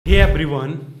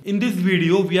everyone. In this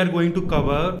video we are going to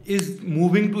cover is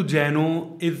moving to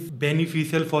Xano is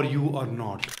beneficial for you or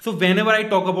not. So whenever I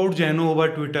talk about Xano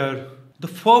over Twitter, the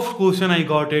first question I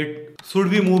got it,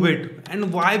 should we move it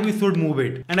and why we should move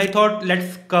it? And I thought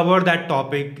let's cover that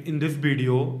topic in this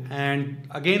video. And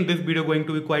again, this video going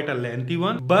to be quite a lengthy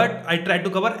one, but I tried to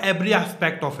cover every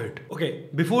aspect of it. Okay,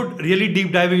 before really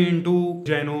deep diving into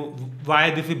Xano,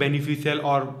 why this is beneficial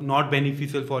or not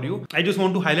beneficial for you, I just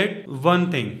want to highlight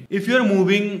one thing. If you are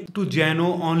moving to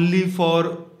Xano only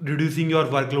for reducing your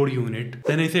workload unit,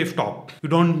 then I say stop. You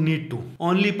don't need to.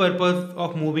 Only purpose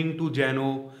of moving to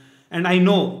Xano, and I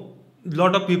know a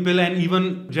lot of people and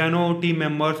even Xano team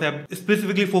members have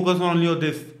specifically focused only on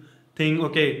this thing.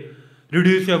 Okay,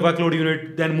 reduce your workload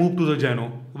unit, then move to the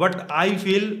Xano. But I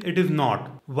feel it is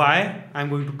not. Why? I'm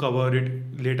going to cover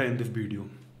it later in this video.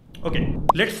 Okay,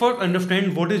 let's first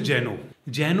understand what is Xano.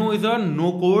 Xano is a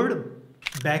no-code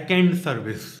backend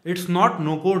service. It's not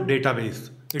no-code database.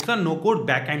 It's a no-code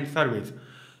backend service.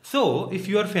 So if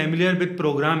you are familiar with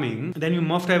programming, then you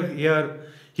must have here,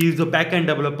 he is the backend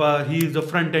developer, he is the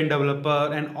front-end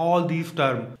developer, and all these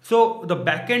terms. So the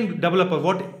backend developer,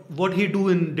 what he do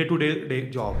in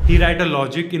day-to-day job? He write a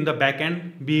logic in the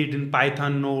backend, be it in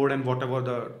Python, Node, and whatever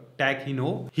the tag he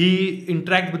know. He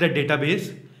interact with the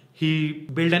database. He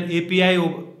build an API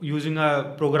using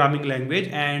a programming language,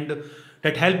 and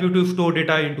that help you to store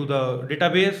data into the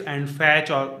database and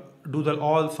fetch or do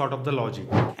all sort of the logic.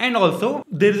 And also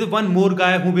there is one more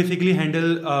guy who basically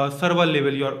handle server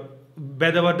level,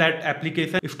 whether that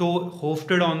application is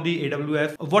hosted on the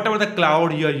AWS, whatever the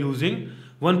cloud you are using.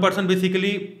 One person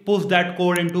basically push that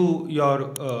code into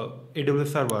your AWS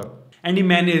server, and he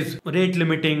manage rate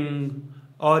limiting,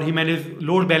 or he manage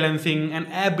load balancing and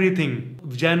everything.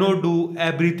 Xano do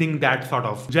everything that sort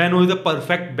of. Xano is a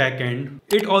perfect backend.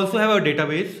 It also have a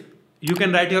database. You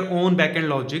can write your own backend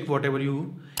logic, whatever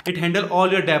you. It handle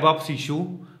all your DevOps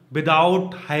issue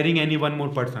without hiring any one more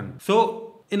person.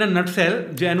 So in a nutshell,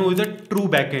 Xano is a true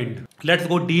backend. Let's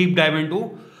go deep dive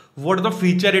into what is the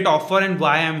feature it offer and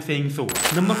why I'm saying so.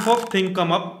 Number first thing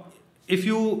come up, if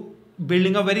you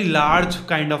building a very large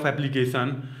kind of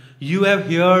application, you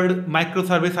have heard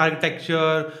microservice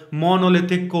architecture,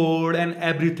 monolithic code, and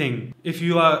everything. If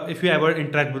you ever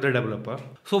interact with a developer.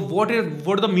 So what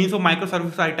the means of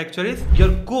microservice architecture is,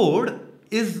 your code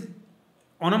is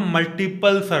on a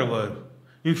multiple server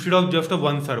instead of just a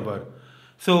one server.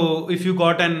 So if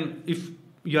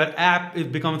your app is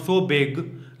become so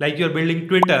big, like you're building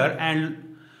Twitter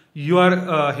and you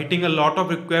are hitting a lot of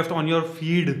requests on your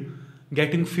feed,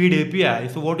 getting feed API.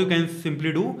 So what you can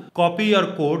simply do, copy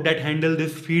your code that handle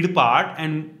this feed part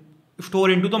and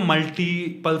store into the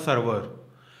multiple server,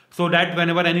 so that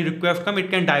whenever any request come, it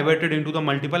can divert it into the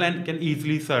multiple and can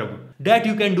easily serve. That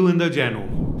you can do in the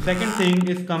Xano. Second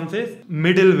thing comes is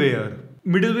middleware.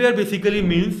 Middleware basically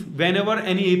means whenever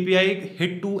any API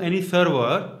hit to any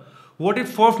server, what it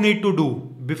first need to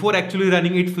do before actually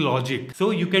running its logic. So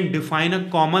you can define a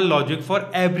common logic for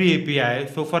every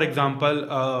API. So for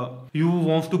example, you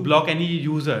want to block any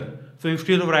user. So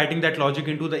instead of writing that logic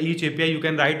into each API, you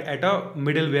can write at a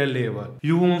middleware level.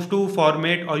 You want to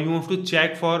format or you want to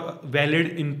check for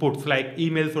valid inputs like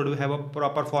email should have a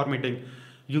proper formatting.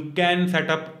 You can set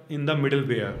up in the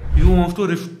middleware. You want to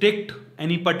restrict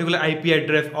any particular IP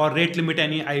address or rate limit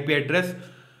any IP address.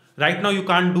 Right now you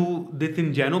can't do this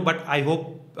in Xano, but I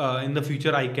hope in the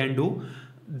future I can do.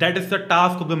 That is the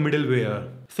task of the middleware.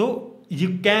 So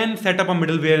you can set up a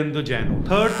middleware in the Xano.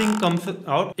 Third thing comes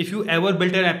out, if you ever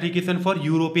built an application for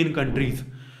European countries,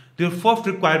 your first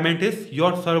requirement is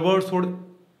your server should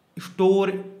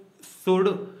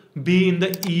be in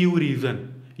the EU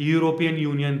region, European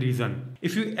Union region.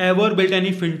 If you ever built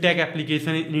any fintech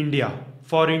application in India,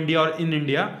 for India or in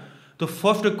India, the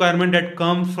first requirement that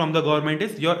comes from the government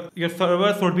is your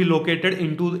server should be located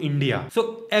into India.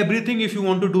 So everything if you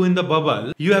want to do in the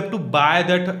bubble, you have to buy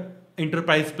that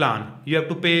enterprise plan. You have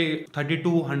to pay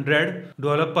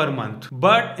 $3,200 per month.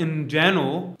 But in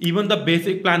Xano, even the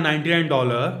basic plan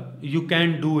 $99, you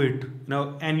can do it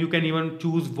now, and you can even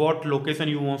choose what location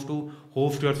you want to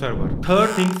host your server. Third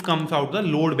thing comes out the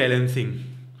load balancing.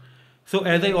 So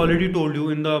as I already told you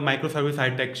in the microservice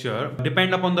architecture,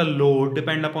 depend upon the load,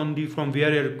 depend upon from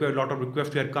where a lot of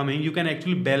requests are coming, you can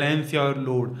actually balance your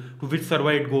load to which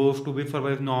server it goes, to which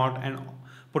server is not, and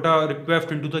put a request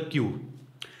into the queue.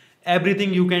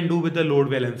 Everything you can do with the load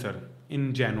balancer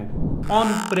in Xano.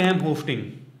 On-prem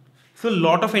hosting. So a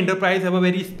lot of enterprise have a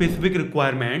very specific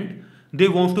requirement. They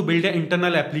want to build an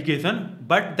internal application,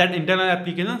 but that internal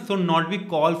application should not be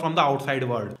called from the outside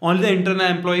world. Only the internal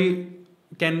employee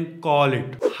can call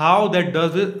it. How that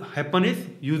does it happen is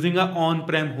using a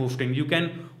on-prem hosting. You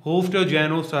can host your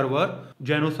Xano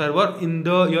server in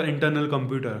your internal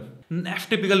computer. Next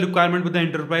typical requirement with the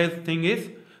enterprise thing is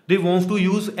they want to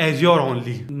use Azure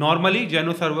only. Normally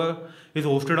Xano server is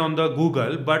hosted on the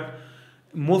Google, but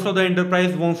most of the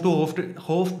enterprise wants to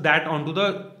host that onto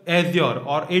the Azure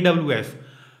or AWS.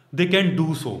 They can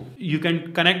do so. You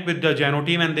can connect with the Xano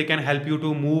team and they can help you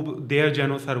to move their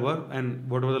Xano server and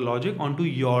whatever the logic onto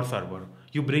your server.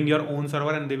 You bring your own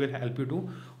server and they will help you to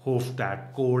host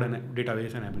that code and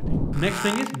database and everything. Next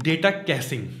thing is data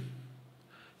caching.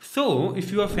 So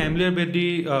if you are familiar with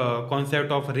the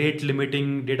concept of rate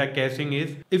limiting, data caching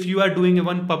is if you are doing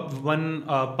one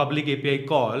public API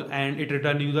call and it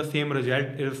returns you the same result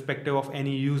irrespective of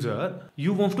any user,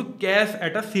 you want to cache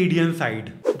at a CDN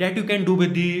side. That you can do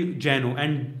with the Xano,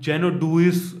 and Xano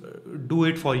do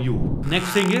it for you.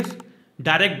 Next thing is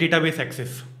direct database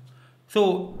access.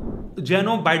 So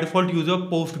Xano by default uses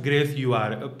Postgres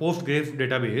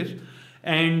database,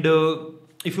 and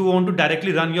if you want to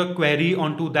directly run your query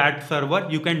onto that server,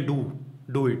 you can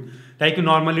do it. Like you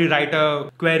normally write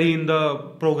a query in the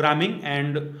programming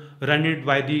and run it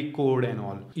by the code and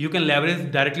all. You can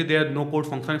leverage directly their no-code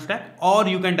function stack, or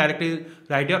you can directly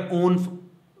write your own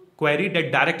query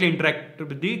that directly interact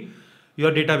with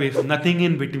your database. Nothing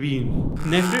in between.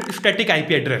 Next is static IP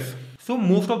address. So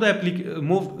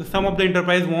some of the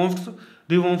enterprise wants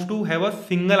to have a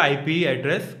single IP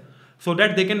address, so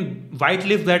that they can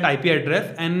whitelist that IP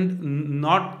address and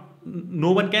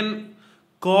no one can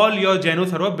call your Xano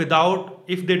server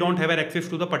if they don't have access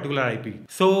to the particular IP.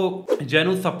 So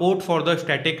Xano support for the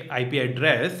static IP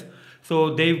address.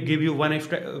 So they give you one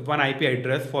IP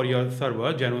address for your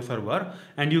server, Xano server,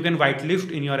 and you can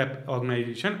whitelist in your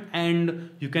organization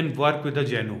and you can work with the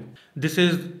Xano. This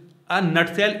is a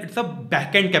nutshell. It's a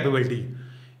backend capability.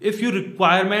 If your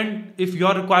requirement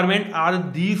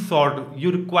are these sort,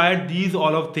 you require these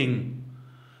all of thing,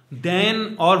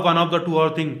 then or one of the two or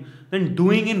thing, then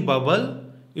doing in Bubble,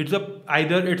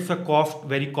 either it's a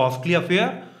very costly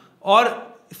affair, or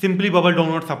simply Bubble do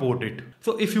not support it.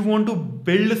 So if you want to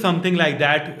build something like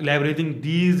that, leveraging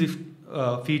these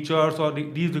features or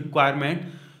these requirements,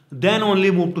 then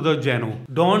only move to the Xano.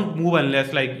 Don't move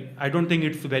unless, like, I don't think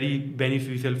it's very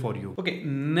beneficial for you. Okay,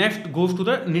 next goes to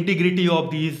the nitty-gritty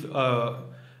of these.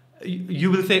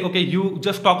 You will say, okay, you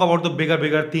just talk about the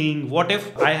bigger thing. What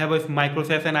if I have a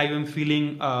microservice and I am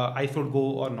feeling I should go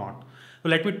or not? So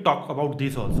let me talk about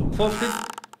this also. First is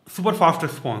super fast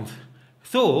response.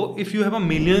 So if you have a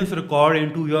millions record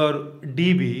into your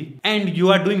DB and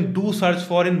you are doing do search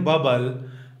for in Bubble,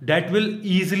 that will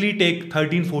easily take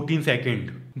 13-14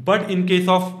 seconds. But in case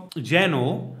of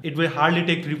Xano, it will hardly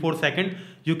take 3-4 seconds.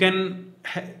 You can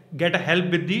get a help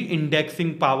with the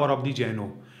indexing power of the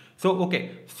Xano. So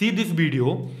okay, see this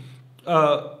video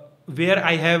where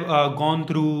I have gone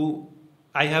through.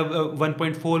 I have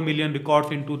 1.4 million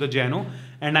records into the Xano,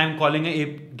 and I'm calling a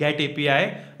get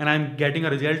API, and I'm getting a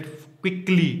result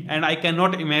quickly. And I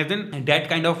cannot imagine that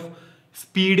kind of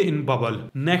speed in Bubble.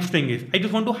 Next thing is, I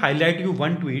just want to highlight you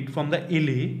one tweet from the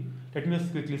Illy. Let me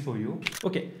just quickly show you.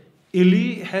 Okay,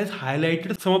 Illy has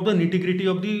highlighted some of the nitty-gritty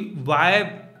of the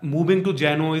why moving to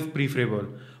Xano is preferable.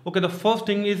 Okay, the first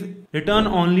thing is return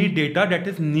only data that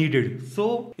is needed.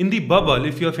 So in the Bubble,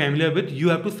 if you're familiar with, you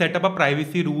have to set up a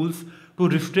privacy rules to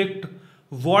restrict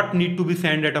what need to be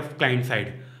sent at a client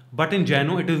side. But in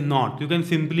Xano, it is not. You can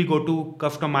simply go to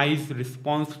customize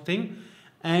response thing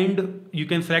and you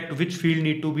can select which field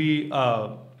need to be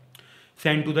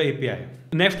sent to the API.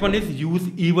 Next one is use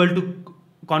eval to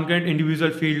concurrent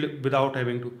individual field without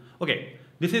having to. Okay,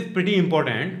 this is pretty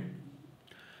important.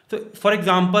 So for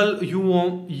example,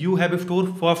 you have a store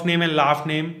first name and last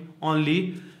name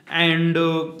only, and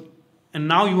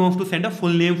now you want to send a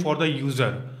full name for the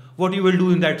user. What you will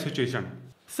do in that situation?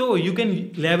 So you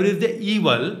can leverage the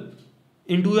eval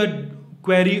into a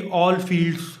query all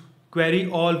fields, query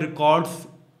all records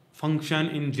function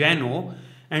in Xano,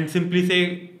 and simply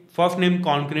say first name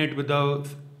concurrent with the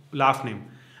last name.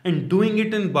 And doing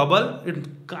it in Bubble, it's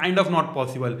kind of not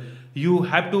possible. You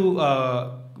have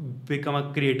to become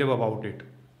a creative about it,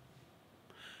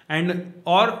 and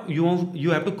or you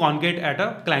have to concate at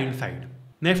a client side.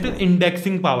 Next is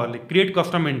indexing power, like create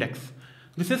custom index.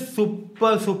 This is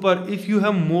super. If you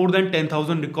have more than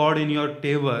 10,000 record in your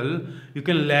table, you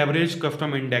can leverage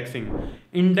custom indexing.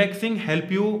 Indexing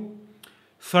help you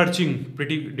searching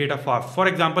pretty data fast. For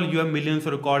example, you have millions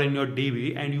of record in your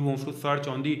DB and you want to search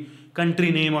on the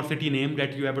country name or city name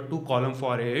that you have a 2 column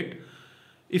for it.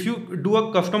 If you do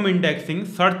a custom indexing,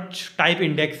 search type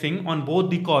indexing on both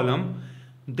the column,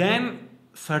 then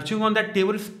searching on that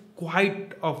table is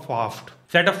quite a fast.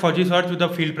 Set up fuzzy search with the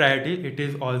field priority. It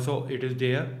is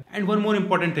there. And one more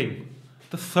important thing,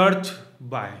 the search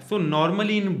by. So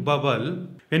normally in Bubble,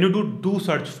 when you do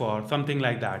search for something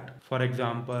like that, for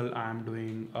example, I am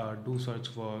doing do search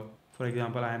for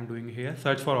example, I am doing here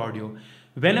search for audio.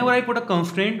 Whenever I put a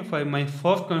constraint for my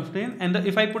first constraint, and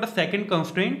if I put a second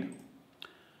constraint,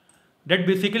 that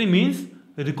basically means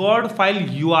record file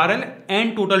URL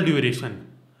and total duration.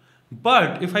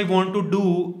 But if I want to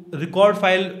do record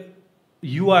file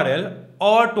URL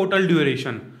or total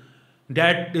duration,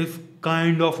 that is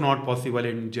kind of not possible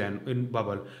in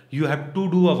Bubble. You have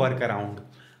to do a workaround.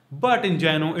 But in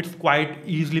Xano, it's quite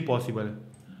easily possible.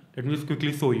 Let me just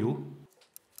quickly show you.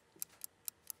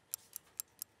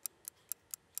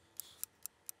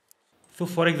 So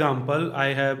for example,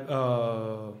 I have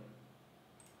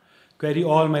query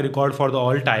all my record for the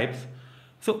all types.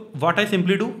 So what I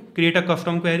simply do, create a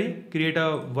custom query, create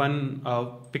a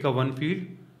pick a one field,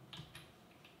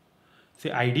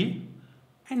 say ID,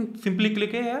 and simply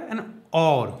click here and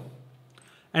OR.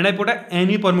 And I put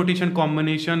any permutation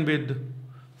combination with,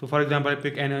 so for example, I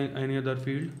pick any other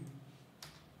field,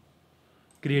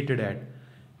 created at.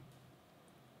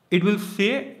 It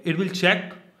will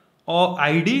check or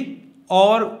ID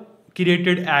or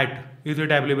created at, is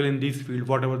it available in this field,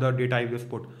 whatever the data I just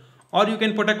put. Or you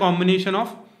can put a combination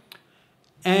of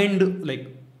and, like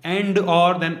and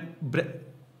or then,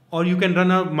 or you can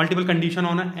run a multiple condition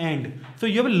on an and. So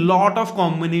you have a lot of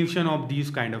combination of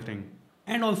these kind of thing.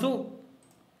 And also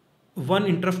one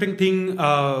interesting thing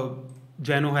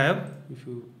Xano have,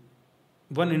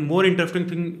 more interesting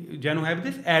thing Xano have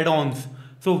is add-ons.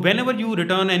 So whenever you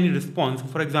return any response,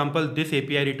 for example, this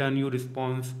API return you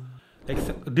response, like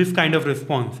this kind of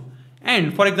response.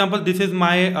 And for example, this is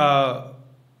my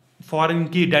foreign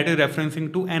key that is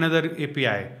referencing to another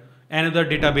API, another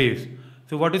database.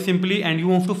 So what is simply, and you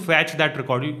want to fetch that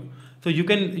record. So you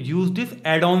can use this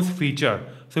add-ons feature.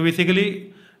 So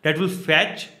basically that will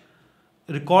fetch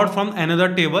record from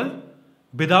another table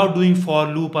without doing for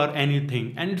loop or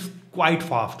anything. And it's quite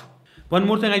fast. One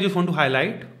more thing I just want to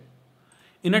highlight.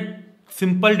 In a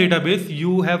simple database,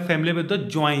 you have familiar with the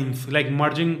joins, like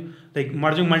merging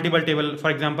multiple table. For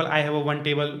example, I have one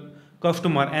table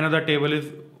customer, another table is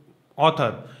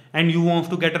author, and you want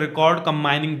to get a record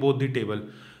combining both the table.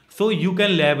 So you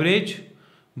can leverage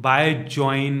by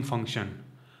join function.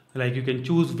 Like you can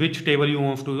choose which table you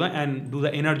want to do and do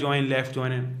the inner join, left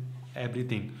join, and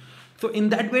everything. So in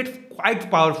that way, it's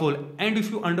quite powerful. And if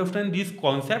you understand this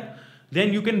concept,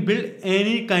 then you can build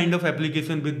any kind of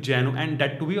application with Xano, and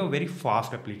that to be a very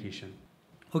fast application.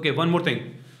 Okay, one more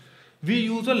thing. We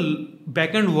use a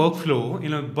backend workflow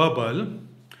in a Bubble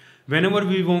whenever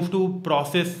we want to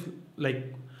process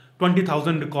like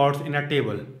 20,000 records in a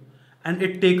table, and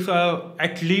it takes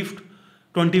at least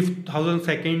 20,000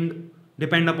 seconds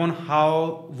depend upon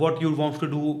what you want to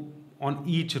do on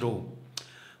each row.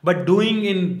 But doing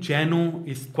in Xano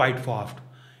is quite fast.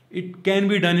 It can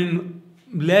be done in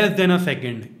less than a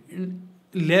second. In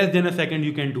less than a second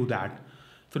you can do that.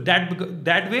 So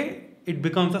that way it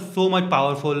becomes a so much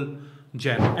powerful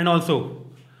Xano. And also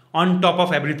on top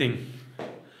of everything,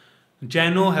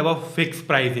 Xano have a fixed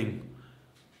pricing.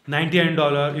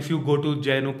 $99. If you go to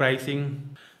Xano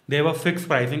pricing, they have a fixed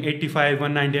pricing, 85,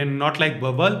 199, not like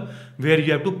Bubble where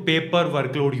you have to pay per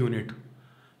workload unit.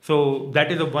 So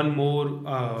that is a one more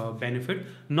benefit,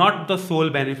 not the sole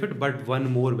benefit, but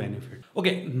one more benefit.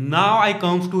 Okay, now I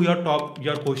comes to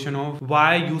your question of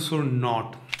why you should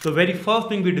not. So very first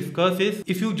thing we discuss is,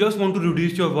 if you just want to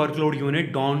reduce your workload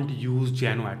unit, don't use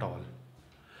Xano at all.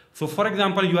 So for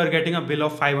example, you are getting a bill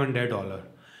of $500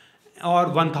 or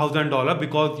 $1,000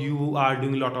 because you are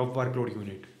doing a lot of workload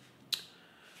unit.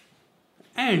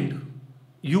 And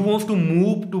you want to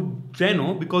move to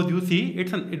Xano because you see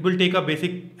it will take a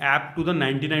basic app to the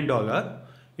 $99.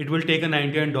 It will take a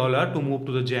 $99 to move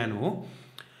to the Xano,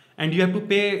 and you have to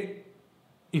pay,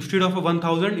 instead of a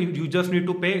 1,000, you just need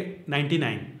to pay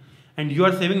 99, and you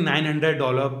are saving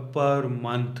 $900 per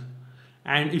month.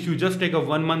 And if you just take a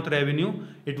 1 month revenue,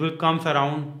 it will comes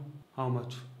around how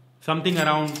much? Something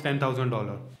around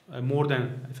 $10,000, more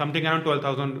than something around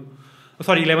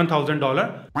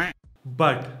 $11,000.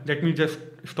 But let me just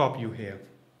stop you here.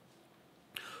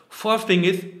 First thing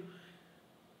is,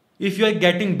 if you are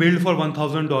getting billed for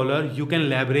 $1,000, you can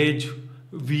leverage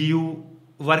view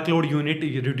workload unit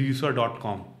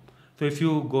reducer.com. So if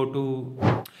you go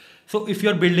to, so if you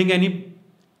are building any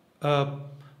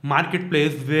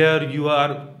marketplace where you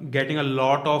are getting a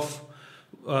lot of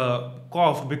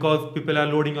cost because people are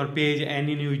loading your page,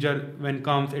 any new user when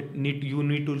comes, you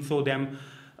need to show them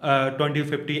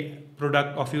 20-50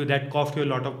 product of you that cost you a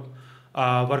lot of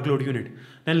workload unit.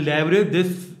 Then leverage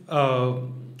this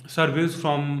service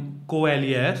from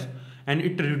co-alias, and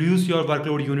it reduce your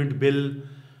workload unit bill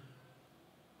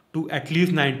to at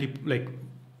least 90. Like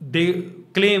they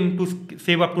claim to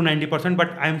save up to 90%,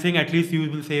 but I'm saying at least you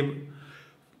will save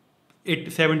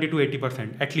 70 to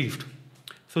 80% at least.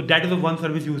 So that is the one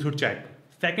service you should check.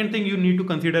 Second thing you need to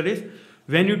consider is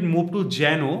when you move to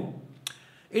Xano,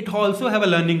 it also have a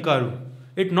learning curve.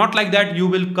 It's not like that you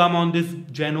will come on this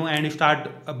Xano and start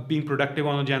being productive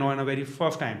on Xano on a very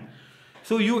first time.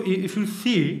 So if you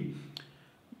see,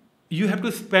 you have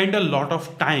to spend a lot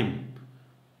of time.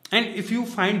 And if you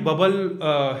find Bubble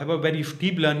have a very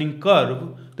steep learning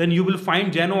curve, then you will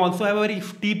find Xano also have a very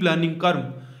steep learning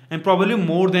curve, and probably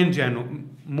more than Xano,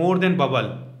 more than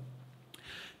Bubble.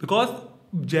 Because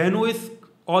Xano is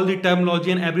all the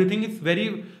terminology and everything is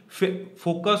very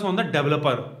focused on the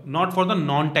developer, not for the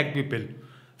non-tech people.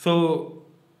 So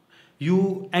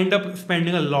you end up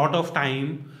spending a lot of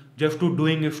time just to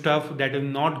doing stuff that is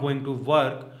not going to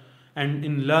work, and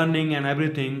in learning and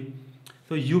everything.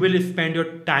 So you will spend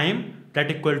your time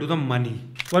that equal to the money.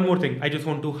 One more thing I just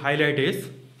want to highlight is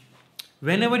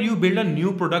whenever you build a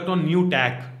new product on new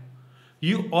tech,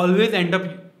 you always end up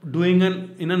doing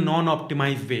in a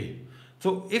non-optimized way.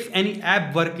 So if any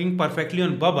app working perfectly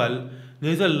on Bubble,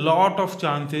 there is a lot of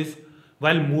chances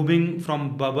while moving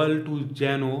from Bubble to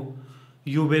Xano,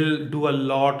 you will do a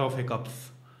lot of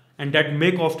hiccups, and that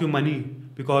may cost you money.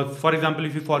 Because for example,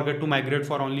 if you forget to migrate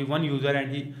for only one user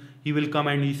and he will come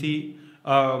and he see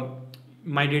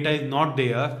my data is not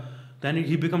there, then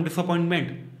he become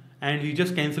disappointment and you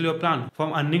just cancel your plan.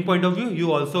 From earning point of view,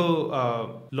 you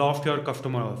also lost your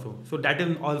customer also. So that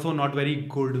is also not very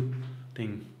good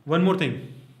thing. One more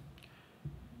thing,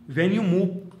 when you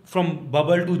move from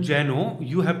Bubble to Xano,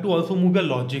 you have to also move your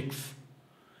logics,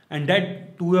 and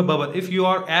that to a Bubble. If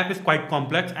your app is quite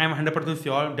complex, I am 100%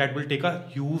 sure that will take a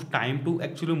huge time to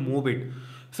actually move it.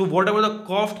 So whatever the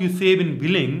cost you save in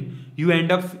billing, you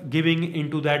end up giving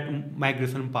into that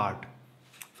migration part.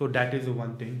 So that is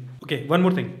one thing. Okay, one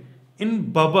more thing.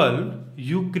 In Bubble,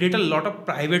 you create a lot of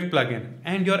private plugin,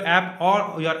 and your app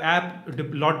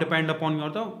lot depend upon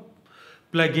the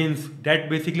plugins that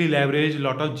basically leverage a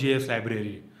lot of JS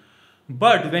library.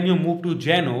 But when you move to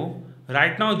Xano,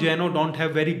 right now Xano don't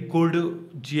have very good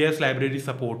JS library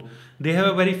support. They have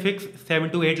a very fixed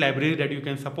 7 to 8 library that you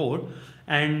can support,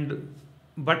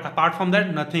 but apart from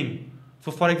that, nothing.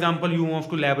 So for example, you want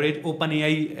to leverage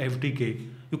OpenAI SDK.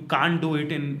 You can't do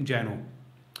it in Xano.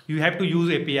 You have to use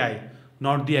API,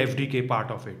 not the SDK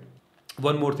part of it.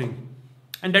 One more thing,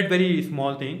 and that very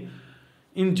small thing,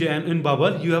 in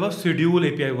Bubble, you have a schedule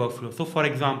API workflow. So for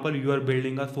example, you are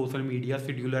building a social media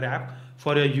scheduler app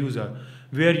for a user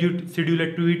where you schedule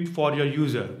a tweet for your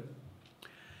user.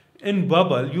 In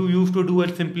Bubble, you used to do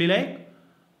it simply like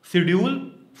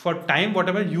schedule for time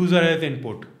whatever user has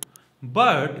input.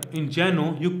 But in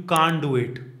Xano, you can't do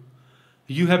it.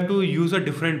 You have to use a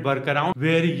different workaround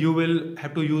where you will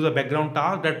have to use a background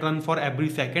task that runs for every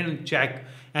second and check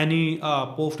any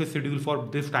post is scheduled for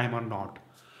this time or not.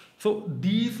 So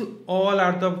these all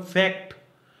are the fact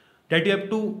that you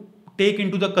have to take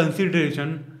into the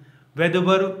consideration whether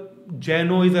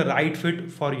Xano is a right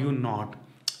fit for you or not.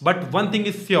 But one thing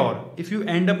is sure, if you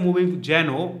end up moving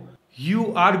Xano,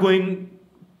 you are going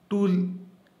to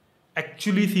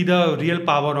actually see the real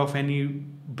power of any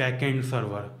backend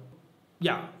server.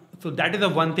 Yeah, so that is the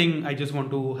one thing I just want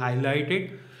to highlight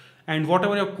it. And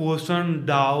whatever your question,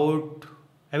 doubt,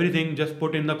 everything, just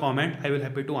put in the comment. I will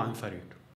happy to answer it.